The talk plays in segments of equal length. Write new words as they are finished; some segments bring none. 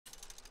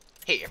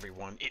Hey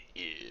everyone, it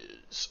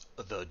is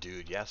the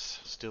dude, yes,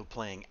 still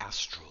playing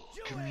Astral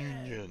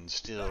Communion,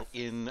 still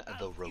in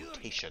the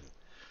rotation.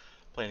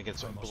 Playing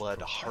against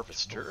Blood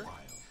Harvester.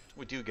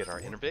 We do get our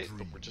innervate,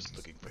 but we're just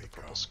looking for the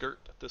purple skirt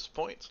at this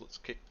point, so let's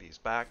kick these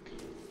back.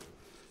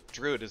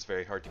 Druid is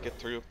very hard to get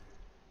through,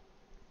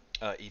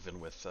 even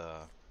with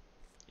the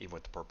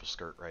purple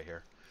skirt right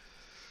here.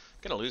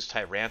 Gonna lose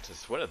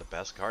Tyrantus, one of the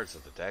best cards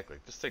of the deck.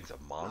 Like, this thing's a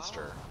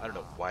monster. I don't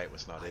know why it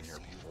was not in here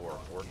before.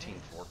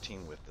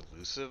 14-14 with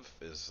Elusive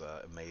is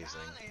amazing,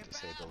 to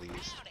say the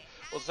least.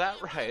 Was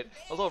that right?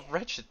 A little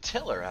Wretched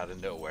Tiller out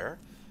of nowhere.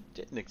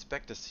 Didn't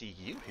expect to see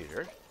you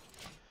here.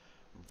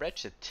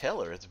 Wretched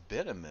Tiller, it's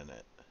been a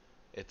minute.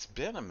 It's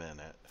been a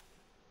minute.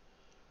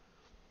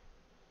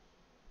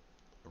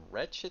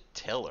 Wretched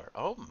Tiller,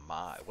 oh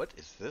my, what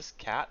is this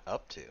cat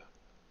up to?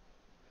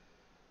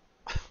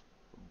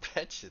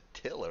 Wretched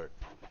Tiller.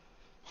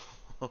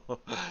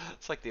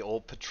 It's like the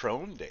old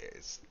Patron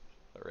days,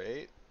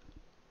 right?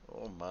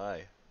 Oh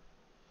my.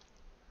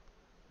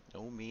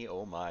 Oh me,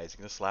 oh my. Is he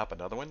gonna slap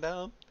another one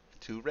down?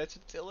 Two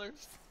Wretched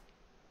Tillers?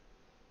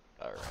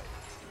 Alright,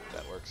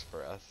 that works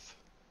for us.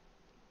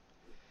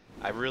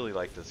 I really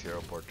like this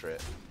hero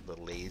portrait. The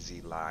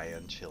lazy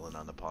lion chilling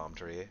on the palm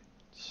tree.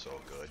 So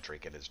good,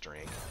 drinking his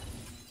drink.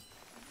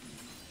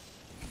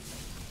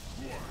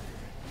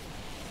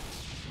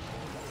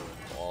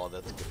 Oh,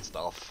 that's good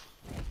stuff.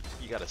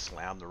 You gotta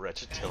slam the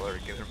Wretched Tiller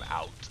and get him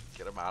out.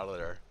 Get him out of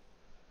there.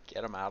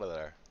 Get him out of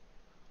there.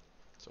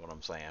 That's what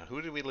I'm saying.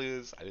 Who did we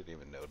lose? I didn't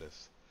even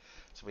notice.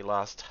 So we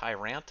lost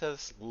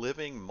Tyrantus,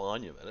 Living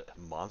Monument,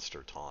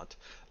 Monster Taunt.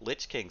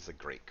 Lich King's a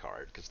great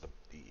card because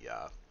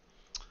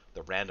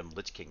the random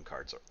Lich King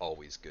cards are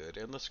always good,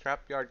 and the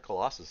Scrapyard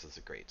Colossus is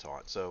a great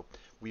taunt. So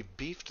we've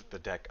beefed the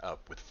deck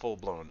up with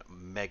full-blown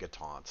mega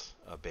taunts,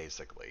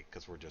 basically,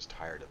 because we're just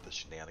tired of the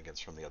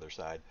shenanigans from the other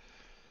side.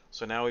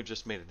 So now we've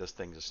just made this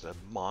thing just a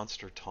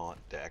monster taunt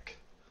deck.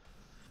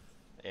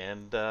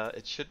 And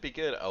it should be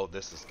good. Oh,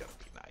 this is gonna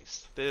be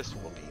nice. This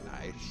will be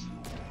nice.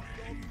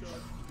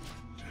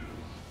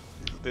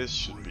 This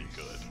should be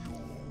good.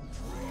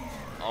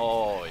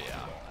 Oh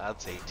yeah,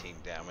 that's 18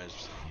 damage.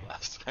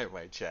 Last time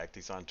I checked,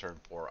 he's on turn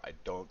 4. I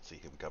don't see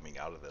him coming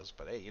out of this,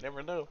 but hey, you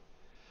never know.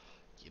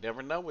 You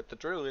never know with the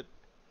Druid.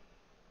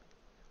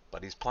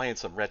 But he's playing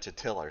some Wretched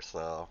Tiller,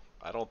 so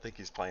I don't think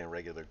he's playing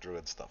regular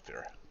Druid stuff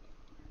here.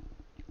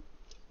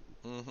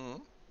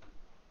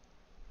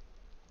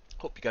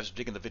 Hope you guys are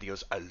digging the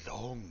videos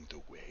along the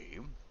way.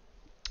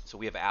 So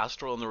we have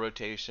Astral in the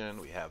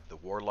rotation. We have the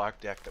Warlock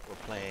deck that we're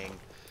playing.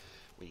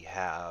 We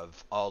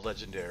have all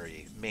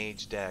legendary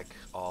Mage deck,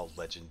 all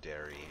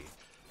legendary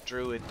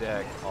Druid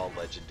deck, all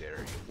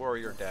legendary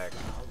Warrior deck.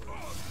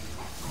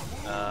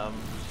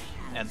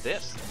 And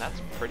that's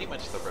pretty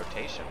much the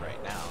rotation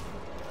right now.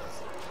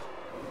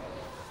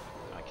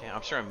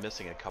 I'm sure I'm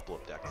missing a couple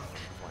of decks that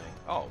I'm playing.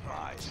 Oh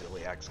my,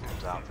 Ziliax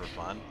comes out for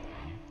fun.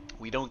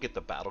 We don't get the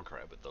battle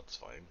cry, but that's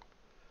fine.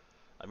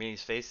 I mean,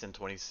 he's facing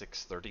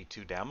 26,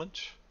 32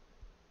 damage.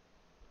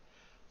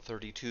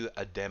 32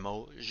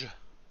 damage.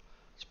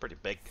 It's pretty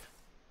big.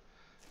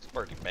 It's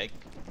pretty big.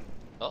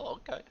 Oh,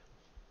 okay.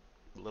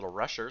 Little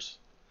rushers.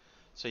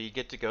 So you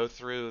get to go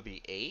through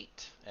the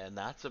 8, and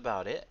that's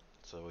about it.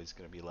 So he's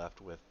going to be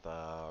left with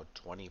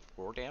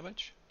 24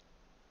 damage.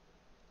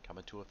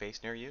 Coming to a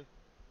face near you.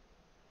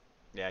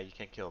 Yeah, you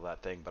can't kill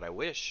that thing, but I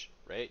wish,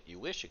 right? You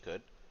wish you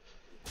could,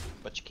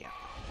 but you can't.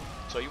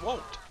 So you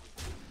won't.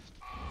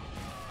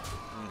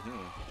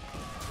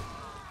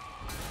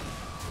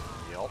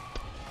 Yep.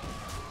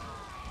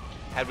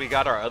 Had we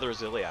got our other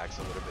Ziliax,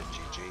 it would have been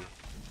GG.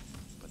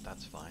 But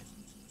that's fine.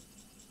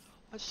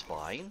 That's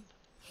fine.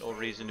 No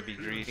reason to be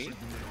greedy.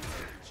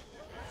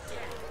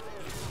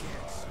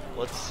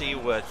 Let's see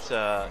what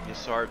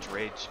Yssar's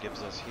Rage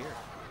gives us here.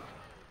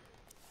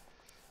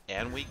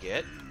 And we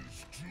get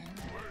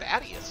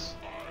Thaddeus.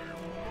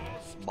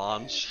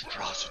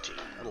 Monstrosity.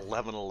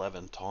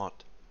 11-11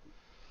 taunt.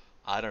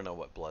 I don't know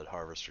what Blood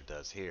Harvester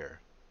does here.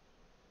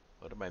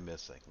 What am I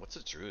missing? What's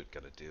a Druid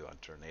gonna do on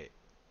turn 8?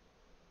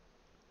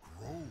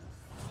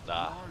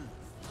 Ah.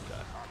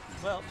 Okay.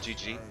 Well,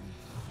 GG.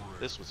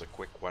 This was a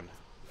quick one.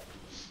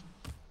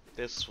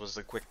 This was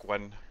a quick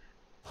one.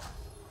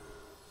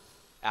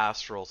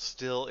 Astral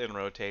still in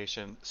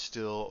rotation,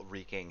 still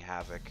wreaking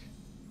havoc,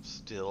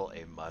 still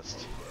a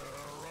must.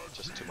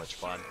 Just too much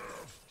fun.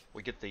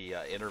 We get the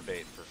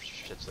innervate for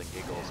shits and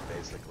giggles,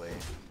 basically.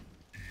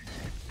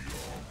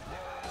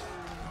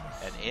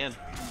 And in.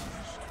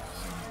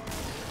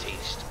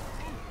 Taste.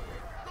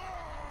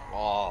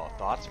 Oh,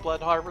 thoughts,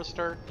 Blood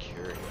Harvester?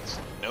 Curious.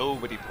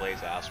 Nobody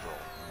plays Astral.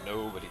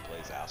 Nobody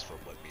plays Astral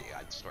but me.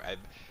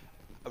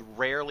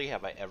 Rarely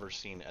have I ever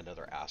seen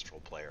another Astral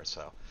player,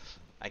 so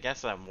I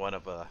guess I'm one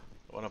of a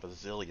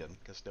zillion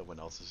because no one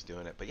else is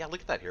doing it. But yeah,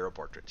 look at that hero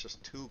portrait.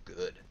 Just too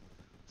good.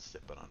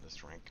 Sipping on this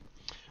drink.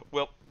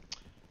 Well,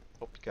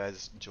 hope you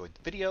guys enjoyed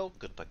the video.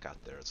 Good luck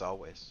out there as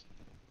always.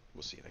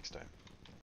 We'll see you next time.